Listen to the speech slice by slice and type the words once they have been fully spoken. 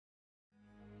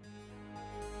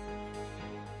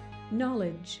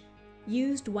Knowledge,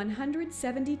 used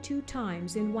 172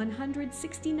 times in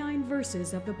 169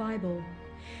 verses of the Bible.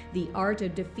 The art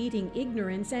of defeating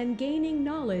ignorance and gaining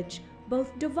knowledge,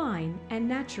 both divine and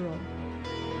natural.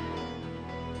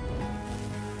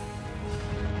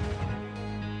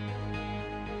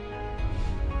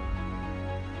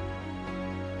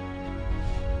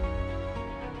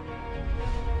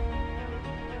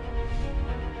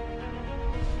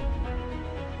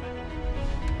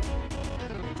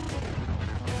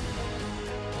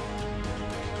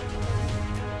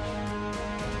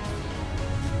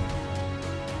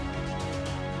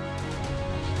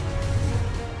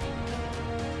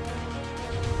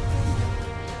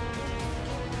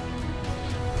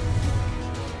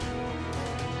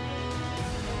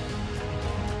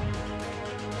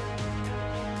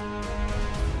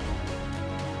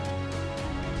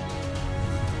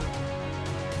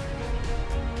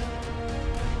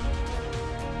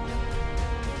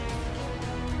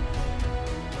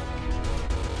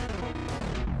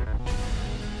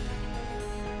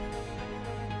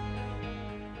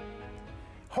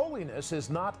 Holiness is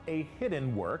not a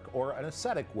hidden work or an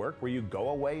ascetic work where you go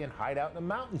away and hide out in a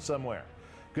mountain somewhere.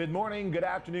 Good morning, good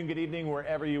afternoon, good evening,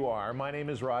 wherever you are. My name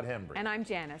is Rod Hembry. And I'm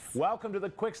Janice. Welcome to the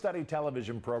Quick Study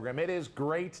television program. It is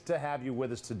great to have you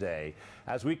with us today.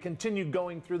 As we continue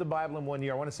going through the Bible in 1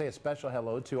 year, I want to say a special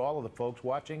hello to all of the folks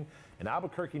watching in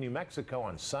Albuquerque, New Mexico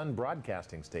on Sun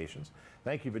Broadcasting stations.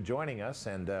 Thank you for joining us,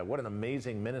 and what an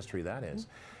amazing ministry that is.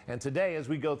 And today, as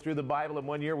we go through the Bible in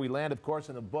 1 year, we land, of course,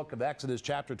 in the book of Exodus,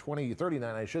 chapter 39,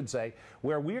 I should say,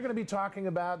 where we are going to be talking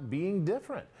about being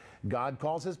different. God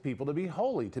calls his people to be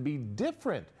holy, to be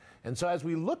different. And so as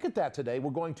we look at that today, we're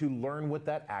going to learn what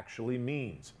that actually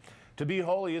means. To be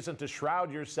holy isn't to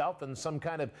shroud yourself in some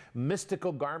kind of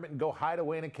mystical garment and go hide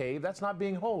away in a cave. That's not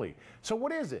being holy. So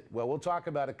what is it? Well, we'll talk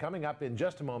about it coming up in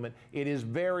just a moment. It is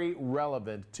very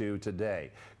relevant to today.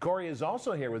 Corey is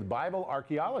also here with Bible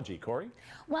archaeology. Corey?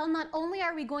 Well, not only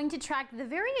are we going to track the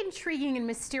very intriguing and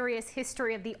mysterious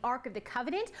history of the Ark of the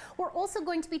Covenant, we're also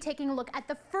going to be taking a look at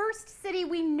the first city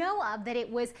we know of that it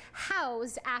was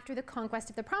housed after the conquest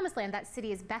of the Promised Land. That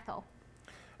city is Bethel.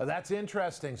 That's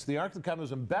interesting. So the Ark of the Covenant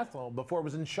was in Bethel before it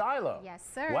was in Shiloh. Yes,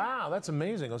 sir. Wow, that's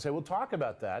amazing. We'll talk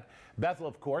about that. Bethel,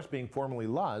 of course, being formerly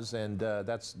Luz, and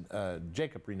that's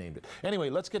Jacob renamed it.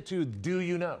 Anyway, let's get to Do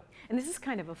You Know? And this is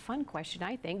kind of a fun question,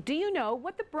 I think. Do you know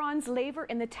what the bronze laver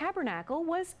in the tabernacle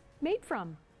was made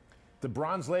from? The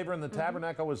bronze laver in the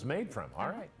tabernacle was made from. All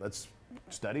right, let's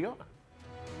study on.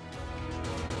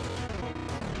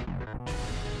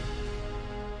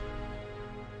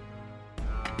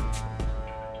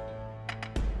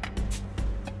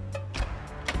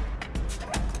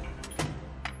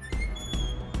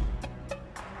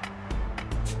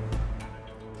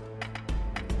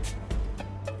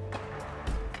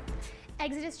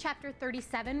 Exodus chapter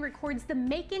 37 records the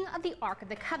making of the Ark of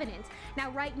the Covenant. Now,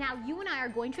 right now, you and I are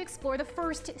going to explore the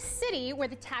first city where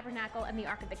the tabernacle and the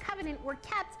Ark of the Covenant were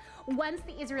kept once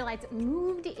the Israelites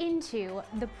moved into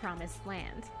the Promised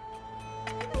Land.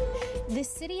 The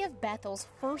city of Bethel's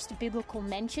first biblical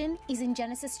mention is in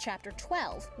Genesis chapter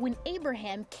 12, when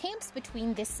Abraham camps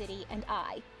between this city and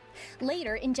Ai.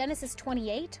 Later, in Genesis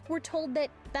 28, we're told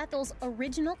that Bethel's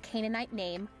original Canaanite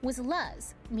name was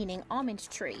Luz, meaning almond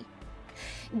tree.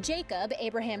 Jacob,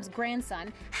 Abraham's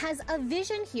grandson, has a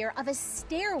vision here of a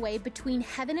stairway between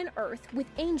heaven and earth with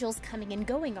angels coming and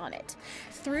going on it.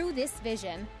 Through this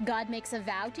vision, God makes a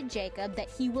vow to Jacob that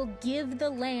he will give the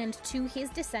land to his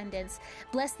descendants,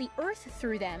 bless the earth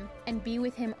through them, and be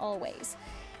with him always.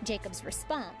 Jacob's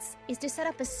response is to set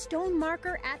up a stone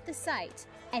marker at the site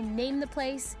and name the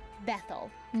place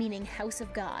Bethel, meaning house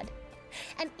of God.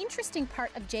 An interesting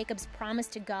part of Jacob's promise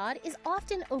to God is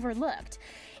often overlooked.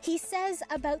 He says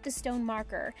about the stone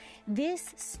marker,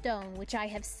 "This stone which I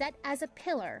have set as a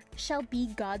pillar shall be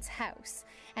God's house,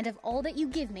 and of all that you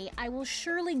give me I will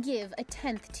surely give a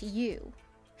tenth to you."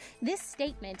 This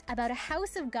statement about a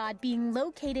house of God being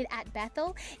located at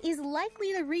Bethel is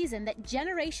likely the reason that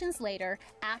generations later,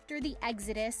 after the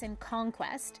Exodus and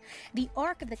conquest, the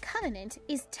Ark of the Covenant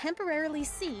is temporarily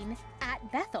seen at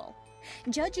Bethel.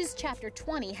 Judges chapter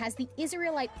 20 has the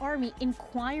Israelite army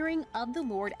inquiring of the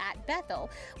Lord at Bethel,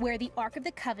 where the Ark of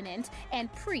the Covenant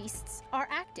and priests are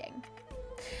acting.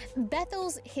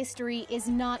 Bethel's history is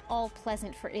not all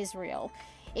pleasant for Israel.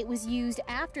 It was used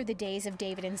after the days of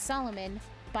David and Solomon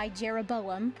by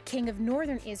Jeroboam, king of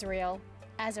northern Israel,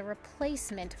 as a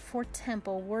replacement for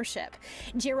temple worship.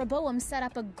 Jeroboam set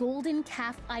up a golden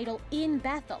calf idol in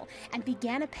Bethel and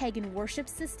began a pagan worship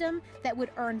system that would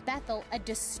earn Bethel a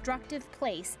destructive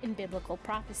place in biblical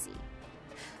prophecy.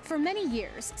 For many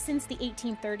years, since the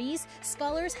 1830s,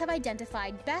 scholars have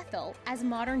identified Bethel as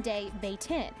modern-day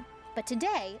Beitin. But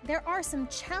today, there are some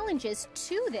challenges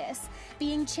to this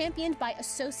being championed by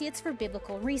Associates for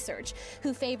Biblical Research,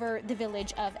 who favor the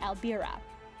village of Albira.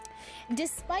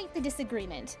 Despite the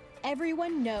disagreement,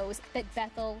 everyone knows that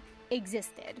Bethel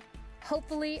existed.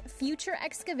 Hopefully, future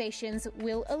excavations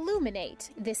will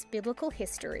illuminate this biblical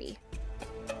history.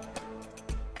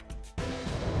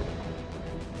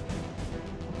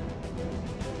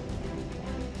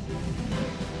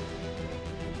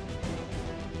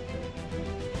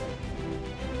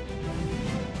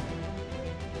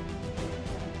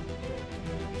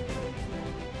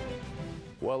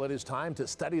 Well, it is time to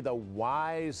study the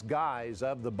wise guys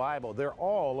of the Bible. They're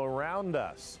all around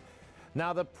us.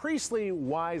 Now, the priestly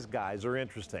wise guys are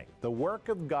interesting. The work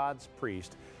of God's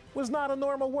priest was not a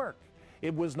normal work.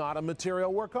 It was not a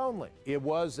material work only. It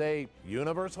was a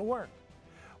universal work.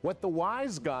 What the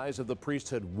wise guys of the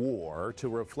priesthood wore to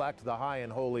reflect the high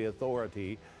and holy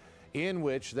authority in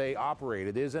which they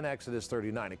operated is in Exodus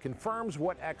 39. It confirms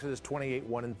what Exodus 28,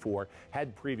 1 and 4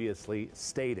 had previously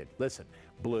stated. Listen,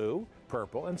 blue,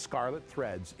 purple, and scarlet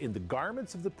threads in the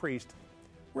garments of the priest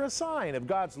were a sign of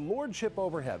God's lordship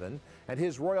over heaven and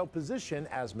his royal position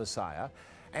as Messiah,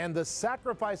 and the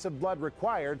sacrifice of blood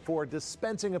required for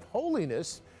dispensing of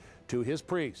holiness to his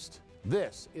priest.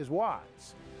 This is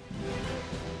wise.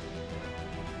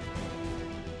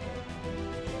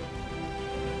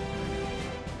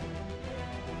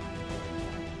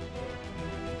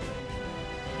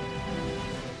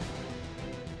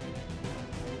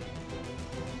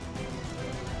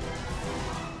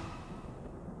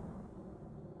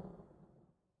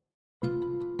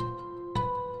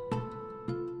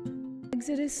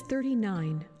 Exodus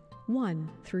 39, 1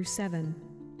 through 7.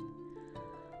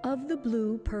 Of the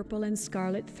blue, purple, and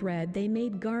scarlet thread they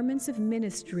made garments of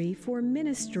ministry for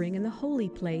ministering in the holy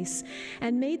place,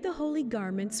 and made the holy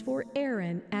garments for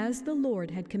Aaron as the Lord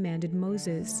had commanded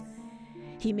Moses.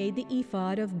 He made the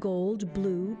ephod of gold,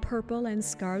 blue, purple, and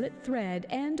scarlet thread,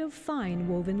 and of fine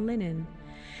woven linen.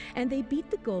 And they beat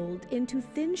the gold into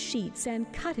thin sheets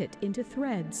and cut it into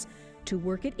threads, to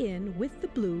work it in with the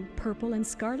blue, purple, and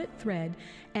scarlet thread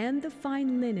and the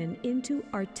fine linen into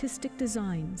artistic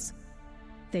designs.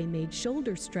 They made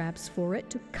shoulder straps for it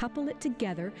to couple it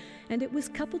together, and it was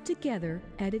coupled together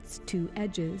at its two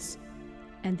edges.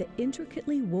 And the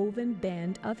intricately woven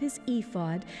band of his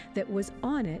ephod that was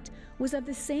on it was of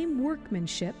the same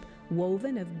workmanship,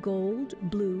 woven of gold,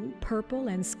 blue, purple,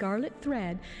 and scarlet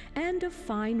thread, and of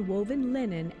fine woven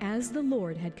linen as the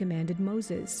Lord had commanded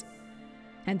Moses.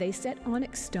 And they set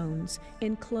onyx stones,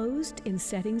 enclosed in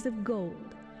settings of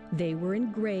gold. They were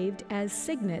engraved as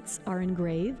signets are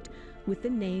engraved, with the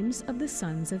names of the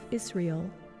sons of Israel.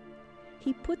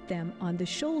 He put them on the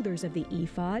shoulders of the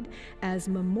ephod as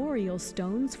memorial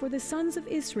stones for the sons of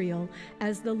Israel,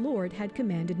 as the Lord had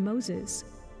commanded Moses.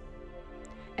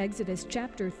 Exodus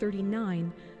chapter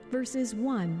 39, verses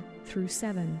 1 through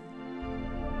 7.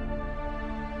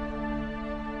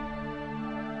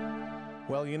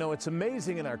 Well, you know, it's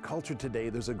amazing in our culture today,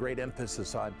 there's a great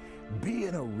emphasis on be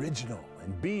an original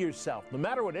and be yourself. No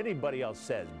matter what anybody else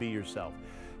says, be yourself.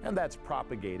 And that's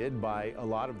propagated by a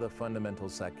lot of the fundamental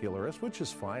secularists, which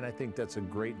is fine. I think that's a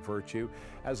great virtue.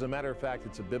 As a matter of fact,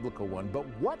 it's a biblical one. But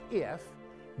what if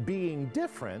being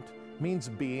different means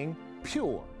being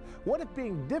pure? What if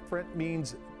being different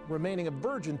means remaining a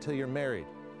virgin till you're married?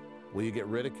 Will you get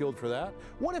ridiculed for that?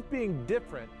 What if being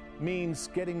different means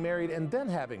getting married and then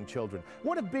having children?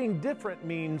 What if being different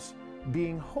means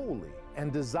being holy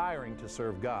and desiring to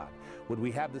serve God? Would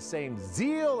we have the same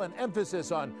zeal and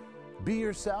emphasis on be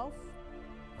yourself?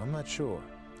 I'm not sure.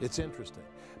 It's interesting.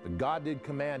 But God did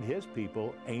command his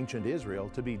people, ancient Israel,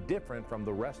 to be different from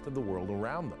the rest of the world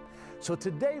around them. So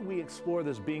today we explore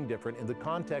this being different in the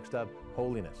context of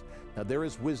holiness. Now there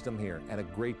is wisdom here, and a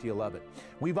great deal of it.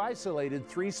 We've isolated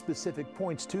 3 specific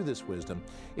points to this wisdom.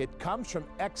 It comes from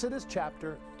Exodus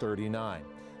chapter 39.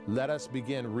 Let us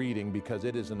begin reading because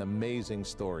it is an amazing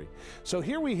story. So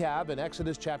here we have in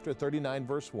Exodus chapter 39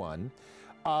 verse 1,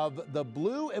 of the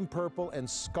blue and purple and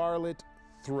scarlet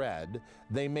thread,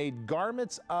 they made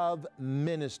garments of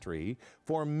ministry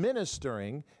for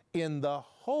ministering in the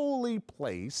holy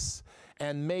place,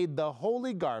 and made the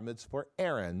holy garments for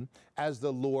Aaron as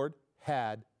the Lord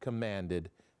had commanded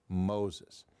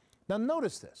Moses. Now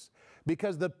notice this,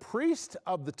 because the priests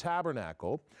of the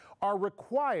tabernacle are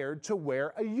required to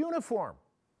wear a uniform.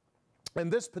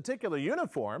 And this particular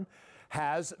uniform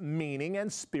has meaning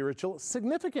and spiritual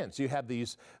significance. You have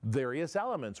these various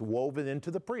elements woven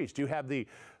into the priest. You have the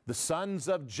sons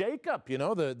of Jacob, you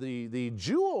know, the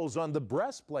jewels on the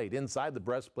breastplate. Inside the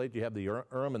breastplate, you have the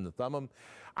Urim and the Thummim.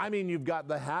 I mean, you've got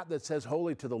the hat that says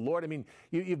holy to the Lord. I mean,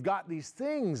 you've got these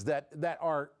things that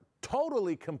are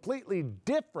totally, completely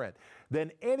different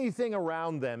than anything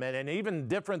around them, and even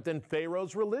different than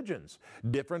Pharaoh's religions,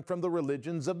 different from the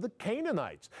religions of the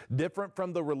Canaanites, different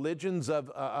from the religions of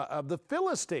the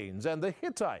Philistines and the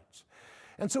Hittites.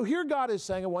 And so here God is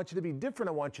saying, I want you to be different,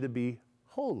 I want you to be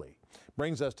holy.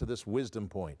 Brings us to this wisdom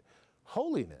point.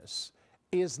 Holiness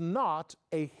is not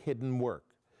a hidden work.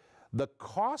 The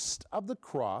cost of the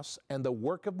cross and the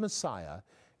work of Messiah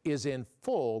is in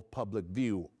full public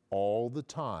view all the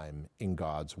time in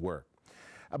God's work.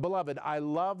 Beloved, I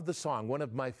love the song. One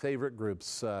of my favorite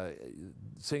groups,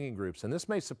 singing groups, and this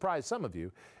may surprise some of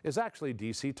you, is actually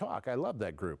DC Talk. I love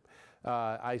that group.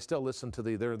 I still listen to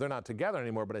they're not together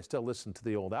anymore, but I still listen to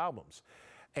the old albums.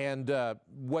 And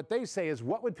what they say is,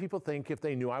 what would people think if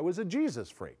they knew I was a Jesus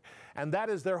freak? And that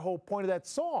is their whole point of that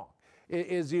song.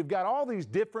 Is you've got all these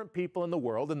different people in the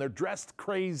world, and they're dressed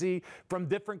crazy from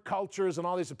different cultures, and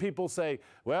all these people say,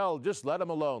 well, just let them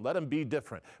alone, let them be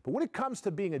different. But when it comes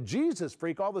to being a Jesus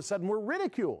freak, all of a sudden we're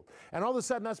ridiculed. And all of a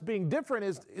sudden us being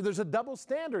different there's a double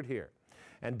standard here.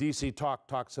 And DC Talk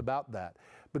talks about that.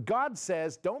 But God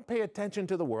says, don't pay attention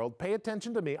to the world, pay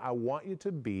attention to me. I want you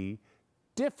to be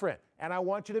different, and I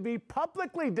want you to be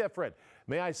publicly different.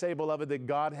 May I say, beloved, that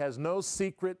God has no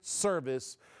secret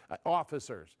service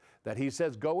officers, that he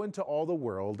says, go into all the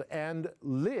world and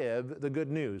live the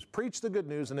good news. Preach the good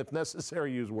news, and if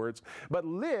necessary, use words, but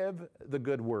live the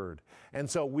good word. And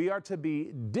so we are to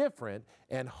be different,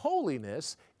 and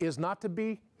holiness is not to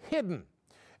be hidden.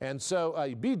 And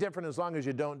so be different as long as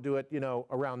you don't do it, you know,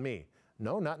 around me.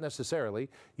 No, not necessarily.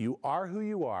 You are who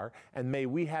you are, and may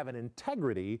we have an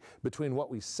integrity between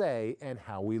what we say and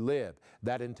how we live.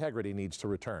 That integrity needs to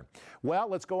return. Well,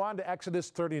 let's go on to Exodus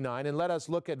 39, and let us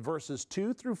look at verses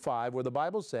 2 through 5, where the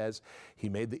Bible says, he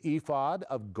made the ephod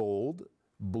of gold,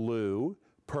 blue,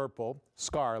 purple,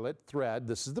 scarlet thread,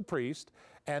 this is the priest,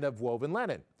 and of woven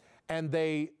linen. And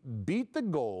they beat the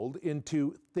gold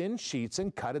into thin sheets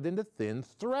and cut it into thin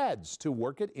threads to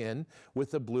work it in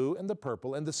with the blue and the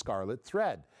purple and the scarlet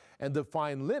thread, and the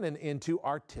fine linen into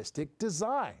artistic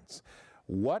designs.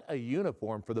 What a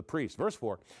uniform for the priest. Verse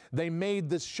 4, they made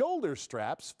the shoulder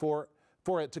straps for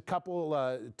it to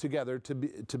couple together,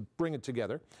 to bring it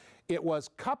together. It was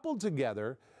coupled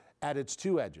together at its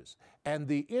two edges, and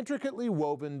the intricately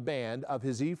woven band of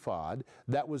his ephod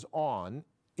that was on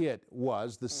it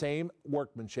was the same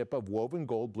workmanship of woven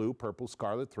gold, blue, purple,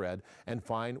 scarlet thread, and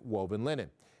fine woven linen.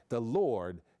 The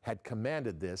Lord had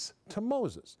commanded this to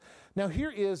Moses. Now here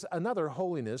is another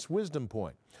holiness wisdom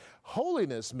point.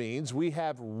 Holiness means we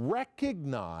have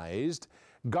recognized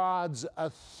God's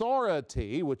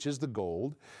authority, which is the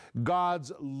gold,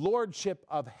 God's lordship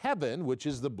of heaven, which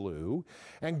is the blue,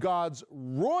 and God's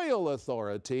royal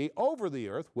authority over the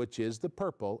earth, which is the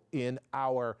purple, in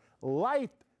our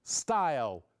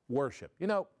lifestyle worship. You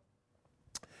know,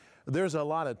 there's a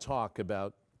lot of talk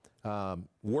about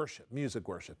worship, music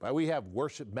worship. We have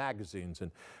worship magazines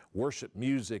and worship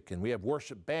music, and we have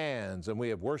worship bands, and we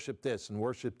have worship this and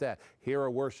worship that. Here are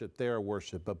worship, there are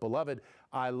worship. But beloved,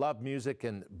 I love music,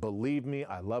 and believe me,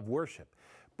 I love worship.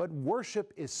 But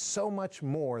worship is so much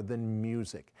more than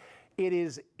music. It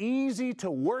is easy to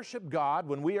worship God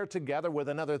when we are together with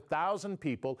another 1,000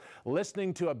 people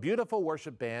listening to a beautiful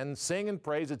worship band sing and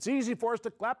praise. It's easy for us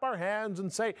to clap our hands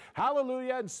and say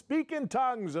hallelujah and speak in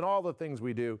tongues and all the things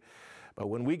we do. But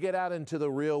when we get out into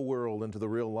the real world, into the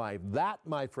real life, that,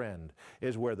 my friend,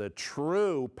 is where the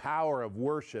true power of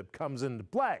worship comes into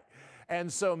play.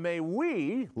 And so may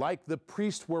we, like the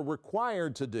priests were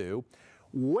required to do,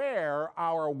 wear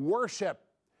our worship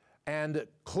and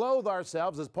clothe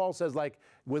ourselves, as Paul says, like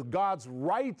with God's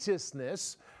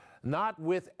righteousness, not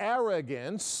with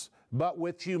arrogance, but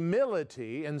with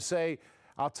humility, and say,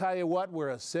 I'll tell you what, we're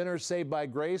a sinner saved by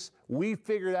grace. We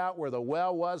figured out where the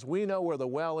well was. We know where the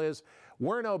well is.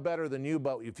 We're no better than you,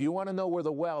 but if you want to know where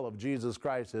the well of Jesus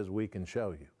Christ is, we can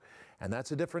show you. And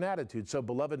that's a different attitude. So,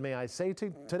 beloved, may I say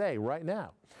today, right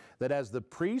now, that as the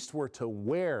priests were to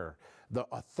wear the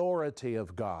authority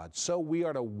of God, so we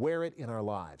are to wear it in our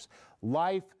lives.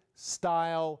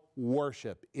 Lifestyle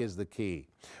worship is the key.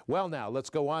 Well, now, let's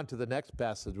go on to the next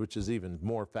passage, which is even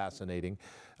more fascinating.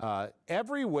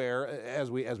 Everywhere, as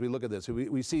we look at this,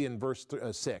 we see in verse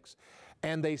 6,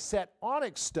 and they set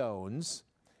onyx stones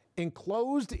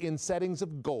enclosed in settings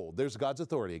of gold. There's God's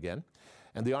authority again.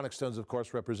 And the onyx stones, of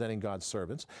course, representing God's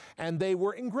servants. And they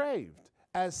were engraved.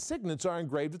 as signets are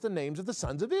engraved with the names of the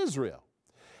sons of Israel.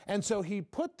 And so he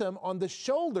put them on the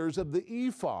shoulders of the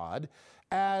ephod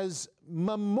as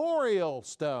memorial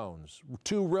stones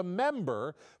to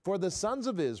remember for the sons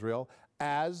of Israel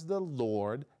as the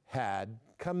Lord had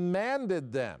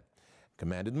commanded them,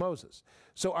 commanded Moses.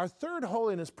 So our third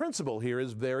holiness principle here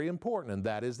is very important, and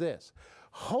that is this: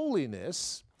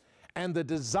 holiness and the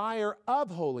desire of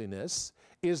holiness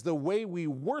is the way we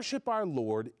worship our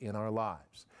Lord in our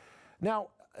lives. Now,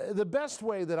 the best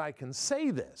way that I can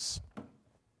say this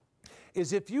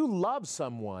is if you love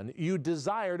someone, you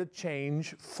desire to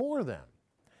change for them.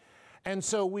 And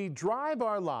so we drive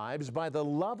our lives by the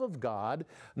love of God,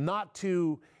 not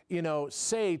to,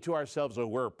 say to ourselves, oh,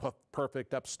 we're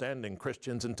perfect, upstanding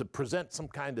Christians, and to present some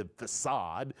kind of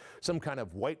facade, some kind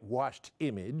of whitewashed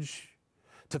image,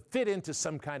 to fit into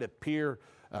some kind of peer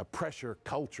pressure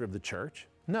culture of the church.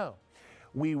 No.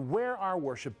 We wear our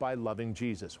worship by loving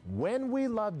Jesus. When we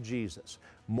love Jesus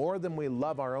more than we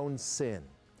love our own sin,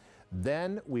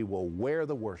 then we will wear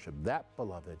the worship. That,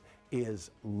 beloved,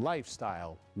 is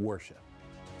lifestyle worship.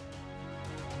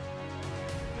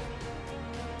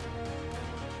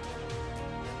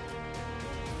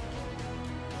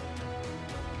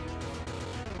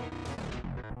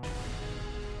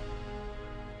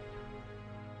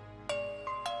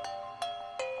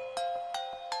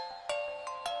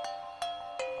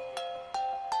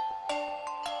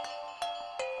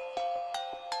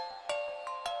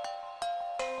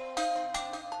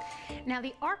 Now,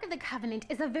 the Ark of the Covenant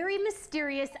is a very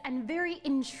mysterious and very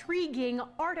intriguing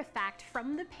artifact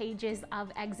from the pages of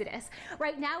Exodus.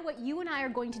 Right now, what you and I are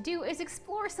going to do is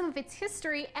explore some of its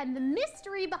history and the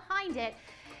mystery behind it.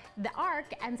 The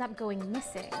Ark ends up going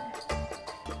missing.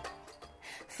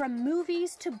 From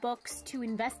movies to books to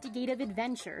investigative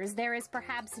adventures, there is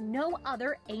perhaps no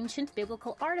other ancient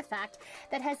biblical artifact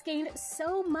that has gained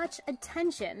so much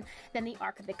attention than the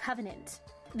Ark of the Covenant.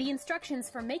 The instructions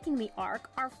for making the Ark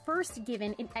are first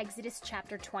given in Exodus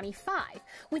chapter 25,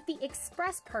 with the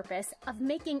express purpose of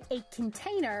making a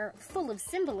container full of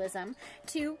symbolism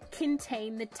to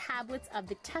contain the tablets of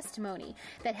the testimony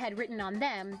that had written on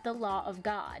them the law of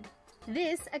God.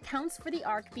 This accounts for the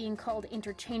Ark being called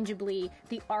interchangeably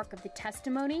the Ark of the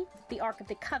Testimony, the Ark of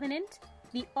the Covenant,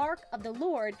 the Ark of the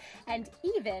Lord, and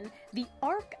even the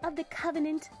Ark of the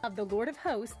Covenant of the Lord of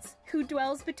Hosts, who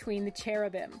dwells between the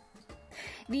cherubim.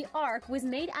 The Ark was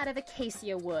made out of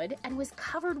acacia wood and was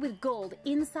covered with gold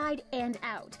inside and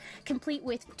out, complete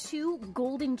with 2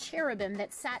 golden cherubim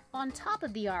that sat on top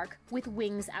of the Ark with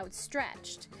wings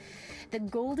outstretched. The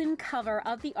golden cover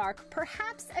of the Ark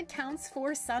perhaps accounts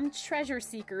for some treasure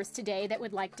seekers today that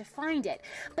would like to find it,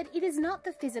 but it is not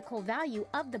the physical value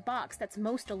of the box that's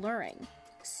most alluring.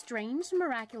 Strange,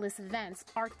 miraculous events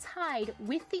are tied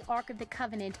with the Ark of the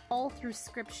Covenant all through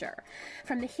Scripture.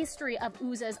 From the history of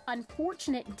Uzzah's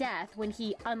unfortunate death when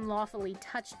he unlawfully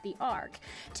touched the Ark,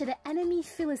 to the enemy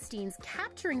Philistines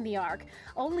capturing the Ark,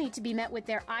 only to be met with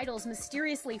their idols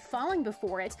mysteriously falling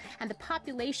before it and the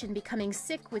population becoming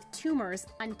sick with tumors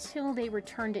until they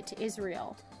returned it to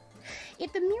Israel.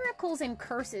 If the miracles and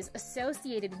curses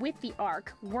associated with the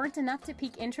Ark weren't enough to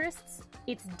pique interests,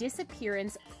 its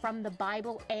disappearance from the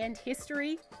Bible and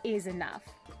history is enough.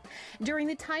 During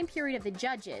the time period of the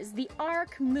Judges, the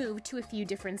Ark moved to a few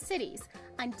different cities,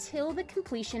 until the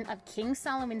completion of King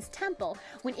Solomon's temple,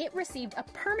 when it received a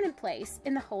permanent place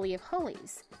in the Holy of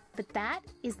Holies. But that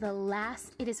is the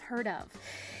last it is heard of.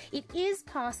 It is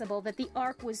possible that the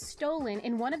Ark was stolen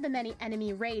in one of the many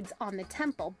enemy raids on the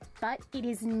temple, but it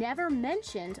is never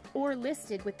mentioned or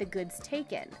listed with the goods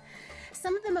taken.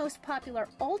 Some of the most popular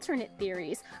alternate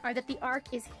theories are that the Ark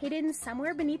is hidden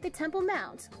somewhere beneath the Temple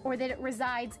Mount, or that it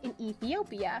resides in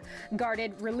Ethiopia,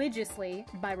 guarded religiously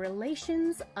by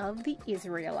relations of the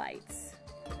Israelites.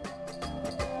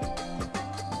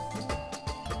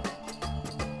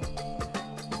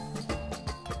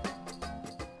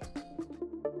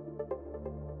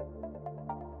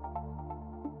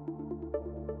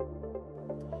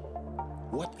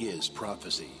 What is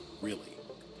prophecy, really?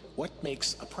 What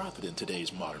makes a prophet in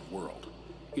today's modern world?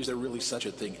 Is there really such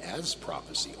a thing as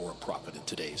prophecy or a prophet in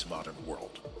today's modern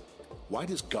world? Why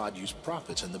does God use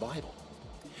prophets in the Bible?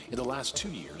 In the last 2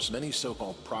 years, many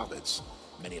so-called prophets,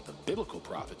 many of the biblical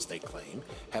prophets they claim,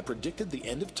 have predicted the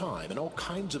end of time and all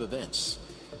kinds of events,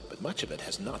 but much of it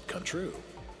has not come true.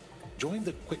 Join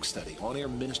the Quick Study on-air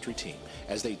ministry team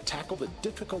as they tackle the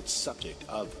difficult subject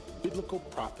of biblical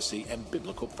prophecy and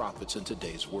biblical prophets in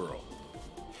today's world.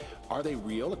 Are they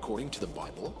real according to the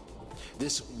Bible?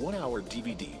 This 1-hour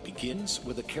DVD begins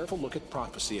with a careful look at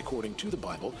prophecy according to the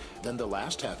Bible. Then the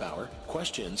last half hour,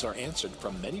 questions are answered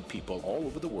from many people all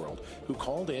over the world who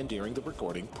called in during the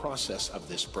recording process of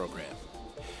this program.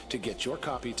 To get your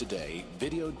copy today,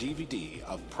 video DVD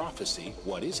of Prophecy,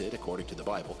 What Is It According to the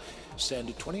Bible, send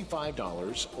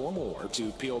 $25 or more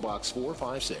to P.O. Box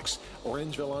 456,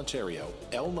 Orangeville, Ontario,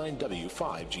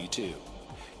 L9W5G2.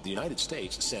 The United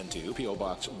States, send to P.O.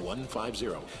 Box 150,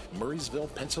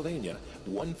 Murraysville, Pennsylvania,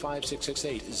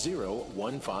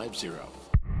 15668-0150.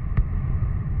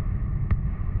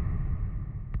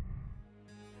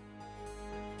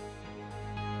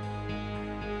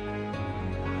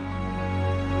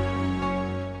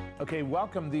 Okay,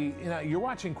 welcome. You're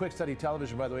watching Quick Study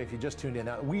Television, by the way, if you just tuned in.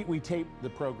 Now, we tape the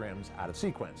programs out of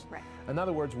sequence. Right. In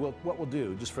other words, what we'll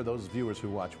do, just for those viewers who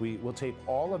watch, we'll tape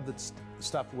all of the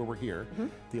stuff where we're here,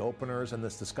 the openers and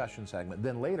this discussion segment.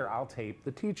 Then later, I'll tape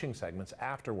the teaching segments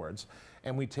afterwards,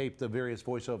 and we tape the various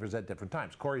voiceovers at different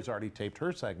times. Corey's already taped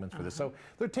her segments for this. So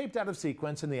they're taped out of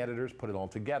sequence, and the editors put it all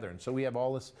together. And so we have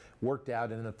all this worked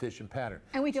out in an efficient pattern.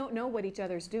 And we don't know what each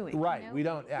other's doing. Right, we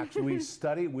don't actually. We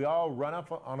study, we all run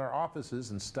up on our offices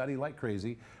and study like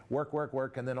crazy,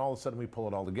 work, and then all of a sudden we pull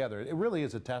it all together. It really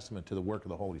is a testament to the work of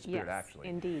the Holy Spirit, Yes, actually.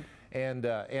 indeed. And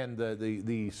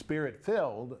the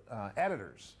Spirit-filled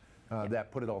editors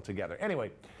that put it all together. Anyway,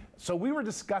 so we were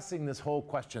discussing this whole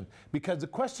question because the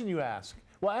question you ask,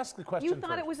 well, ask the question You thought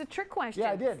first. it was a trick question.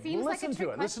 Yeah, I did. Seems like a Listen to trick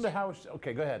it. Listen to how,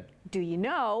 okay, go ahead. Do you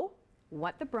know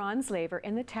what the bronze laver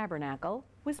in the tabernacle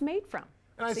was made from?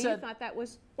 And I so said, you thought that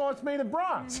was... well, it's made of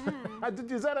bronze.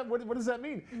 Is that what does that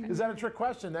mean? Is that a trick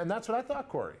question? And that's what I thought,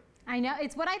 Corey. I know,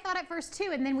 it's what I thought at first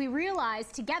too, and then we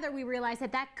realized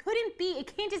that that couldn't be,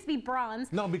 it can't just be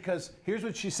bronze. No, because here's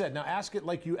what she said. Now ask it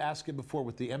like you asked it before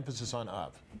with the emphasis on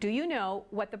of. Do you know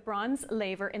what the bronze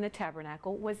laver in the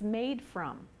tabernacle was made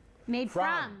from? Made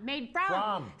from.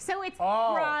 So it's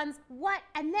bronze, what?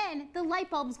 And then the light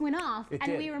bulbs went off,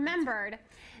 and we remembered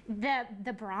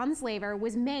the bronze laver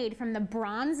was made from the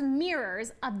bronze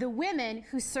mirrors of the women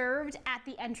who served at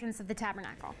the entrance of the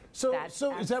tabernacle. So is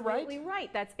that right? Absolutely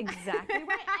right. That's exactly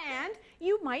right. And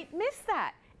you might miss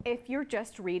that. If you're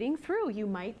just reading through, you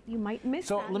might miss that.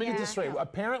 So let me get this straight.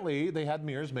 Apparently, they had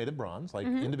mirrors made of bronze, like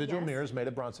individual mirrors made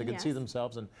of bronze. They could see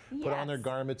themselves and put on their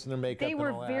garments and their makeup They and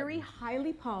were all that. very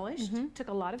highly polished. Took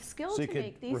a lot of skill So you to could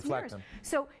make these reflect mirrors. them.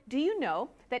 So do you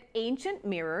know that ancient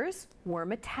mirrors were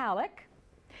metallic?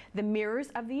 The mirrors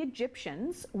of the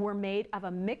Egyptians were made of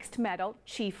a mixed metal,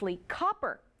 chiefly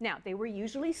copper. Now, they were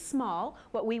usually small,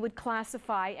 what we would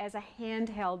classify as a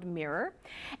handheld mirror,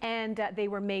 and they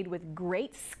were made with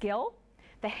great skill.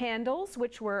 The handles,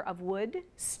 which were of wood,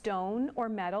 stone, or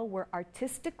metal, were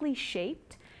artistically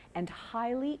shaped and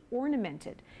highly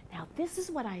ornamented. Now, this is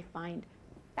what I find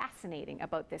fascinating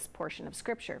about this portion of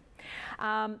Scripture.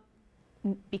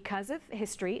 Because of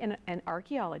history and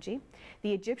archaeology,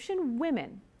 the Egyptian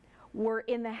women were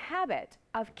in the habit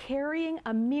of carrying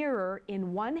a mirror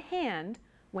in one hand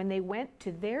when they went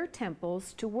to their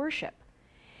temples to worship.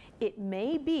 It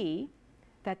may be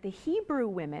that the Hebrew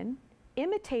women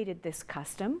imitated this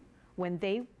custom when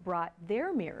they brought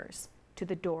their mirrors to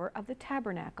the door of the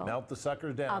tabernacle Melt the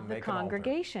suckers down, of the make an altar.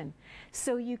 congregation.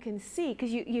 So you can see,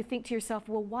 because you think to yourself,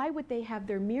 well, why would they have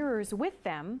their mirrors with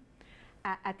them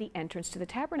at the entrance to the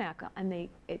tabernacle? And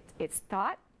it's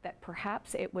thought that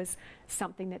perhaps it was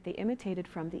something that they imitated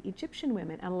from the Egyptian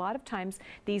women. And a lot of times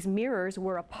these mirrors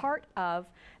were a part of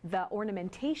the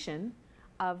ornamentation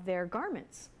of their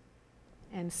garments.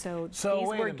 And so these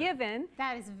were given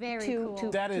That is very to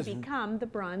cool. to become the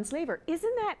bronze laver.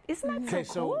 Isn't that Okay,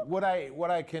 so cool? so what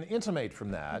I can intimate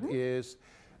from that is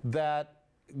that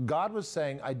God was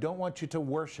saying, I don't want you to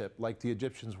worship like the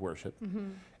Egyptians worship,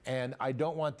 and I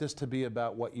don't want this to be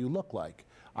about what you look like.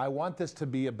 I want this to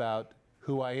be about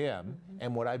who I am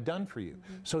and what I've done for you.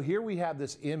 So here we have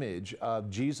this image of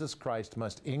Jesus Christ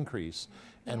must increase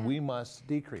and we must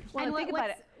decrease. Well, And think about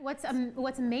it.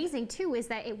 what's amazing too is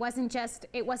that it wasn't just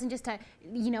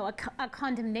a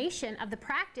condemnation of the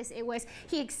practice. It was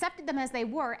he accepted them as they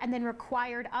were and then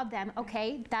required of them,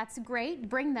 okay, that's great,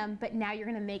 bring them, but now you're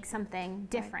going to make something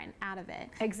different out of it.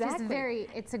 Exactly.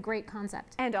 It's a great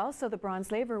concept. And also the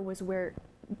bronze laver was where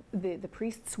the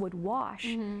priests would wash,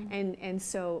 and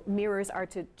so mirrors are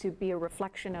to be a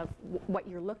reflection of what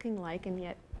you're looking like, and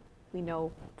yet we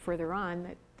know further on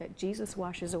that Jesus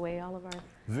washes away all of our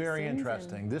Very sins.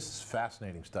 interesting. This is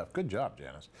fascinating stuff. Good job,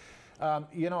 Janice.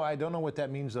 I don't know what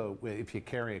that means, though, if you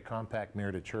carry a compact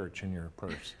mirror to church in your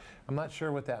purse. I'm not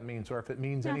sure what that means, or if it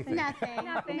means anything. Nothing.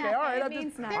 Okay, all right. It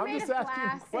means nothing. I'm just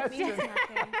asking questions.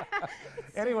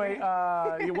 Anyway,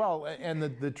 and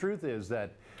the truth is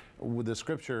that the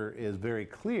Scripture is very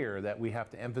clear that we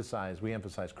emphasize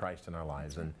Christ in our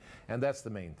lives, and that's the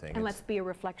main thing. And let's be a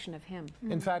reflection of Him.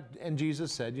 In fact, and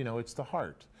Jesus said, you know, it's the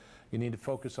heart. You need to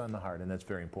focus on the heart, and that's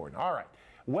very important. All right.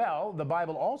 Well, the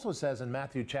Bible also says in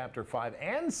Matthew chapter 5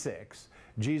 and 6,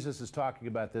 Jesus is talking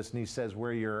about this, and he says,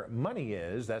 where your money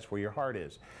is, that's where your heart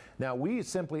is. Now, we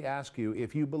simply ask you,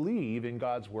 if you believe in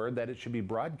God's Word that it should be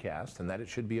broadcast and that it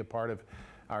should be a part of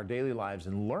our daily lives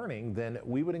and learning, then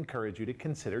we would encourage you to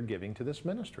consider giving to this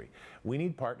ministry. We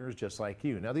need partners just like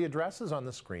you. Now, the address is on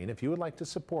the screen. If you would like to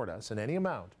support us in any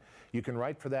amount, you can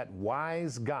write for that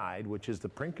WISE Guide, which is the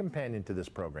print companion to this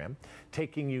program,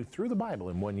 taking you through the Bible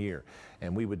in 1 year.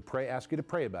 And we would ask you to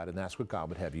pray about it, and that's what God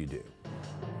would have you do.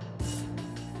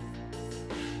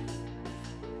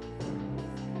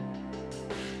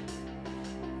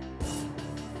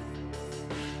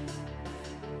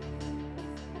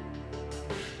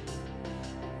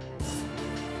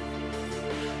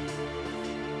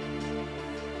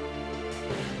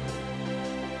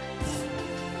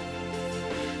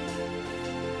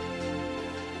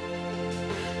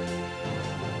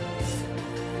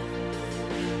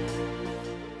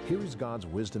 Here is God's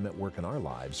wisdom at work in our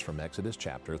lives from Exodus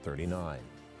chapter 39.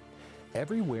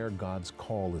 Everywhere God's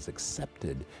call is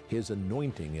accepted, His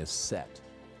anointing is set.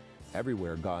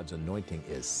 Everywhere God's anointing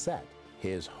is set,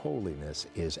 His holiness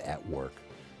is at work.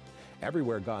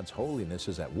 Everywhere God's holiness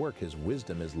is at work, His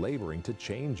wisdom is laboring to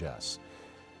change us.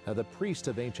 Now, the priests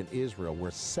of ancient Israel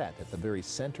were set at the very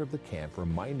center of the camp,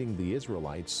 reminding the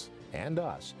Israelites and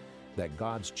us that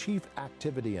God's chief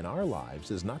activity in our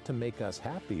lives is not to make us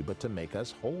happy, but to make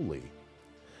us holy.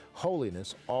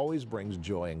 Holiness always brings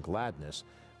joy and gladness,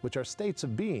 which are states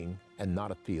of being and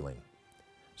not a feeling.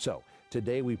 So,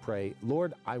 today we pray,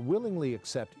 Lord, I willingly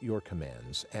accept your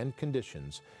commands and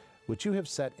conditions which you have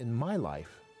set in my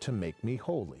life to make me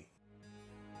holy.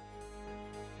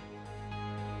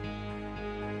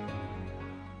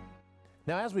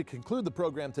 Now, as we conclude the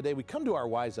program today, we come to our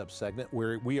Wise Up segment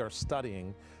where we are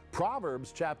studying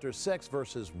Proverbs chapter 6,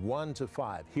 verses 1 to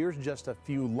 5. Here's just a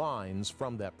few lines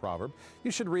from that proverb.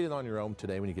 You should read it on your own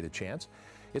today when you get a chance.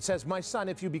 It says, "My son,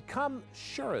 if you become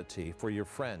surety for your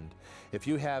friend, if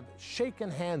you have shaken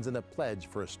hands in a pledge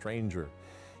for a stranger,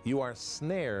 you are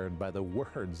snared by the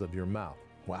words of your mouth."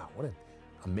 Wow, what an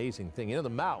amazing thing. You know, the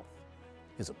mouth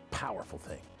is a powerful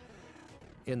thing.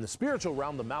 In the spiritual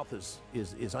realm, the mouth is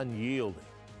unyielding.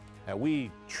 We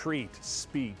treat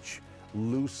speech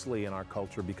loosely in our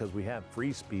culture because we have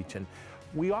free speech, and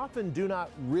we often do not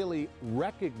really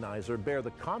recognize or bear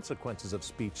the consequences of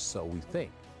speech, so we think.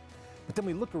 But then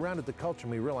we look around at the culture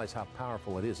and we realize how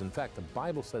powerful it is. In fact, the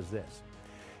Bible says this: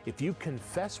 if you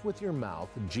confess with your mouth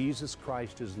Jesus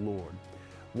Christ is Lord,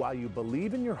 while you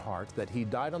believe in your heart that He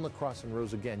died on the cross and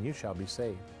rose again, you shall be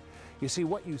saved. You see,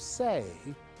 what you say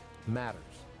matters.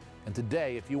 And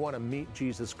today, if you want to meet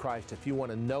Jesus Christ, if you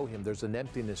want to know Him, there's an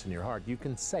emptiness in your heart, you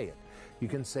can say it. You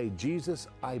can say, Jesus,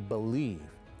 I believe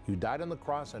you died on the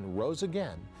cross and rose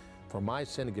again for my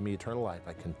sin to give me eternal life.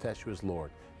 I confess you as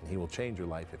Lord, and He will change your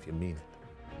life if you mean it.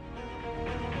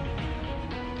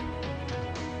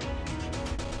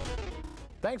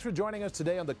 Thanks for joining us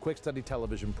today on the Quick Study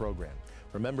television program.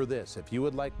 Remember this, if you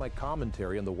would like my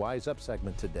commentary on the Wise Up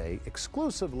segment today,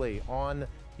 exclusively on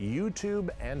YouTube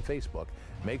and Facebook,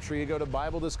 make sure you go to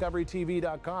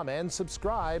BibleDiscoveryTV.com and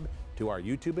subscribe to our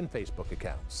YouTube and Facebook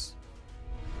accounts.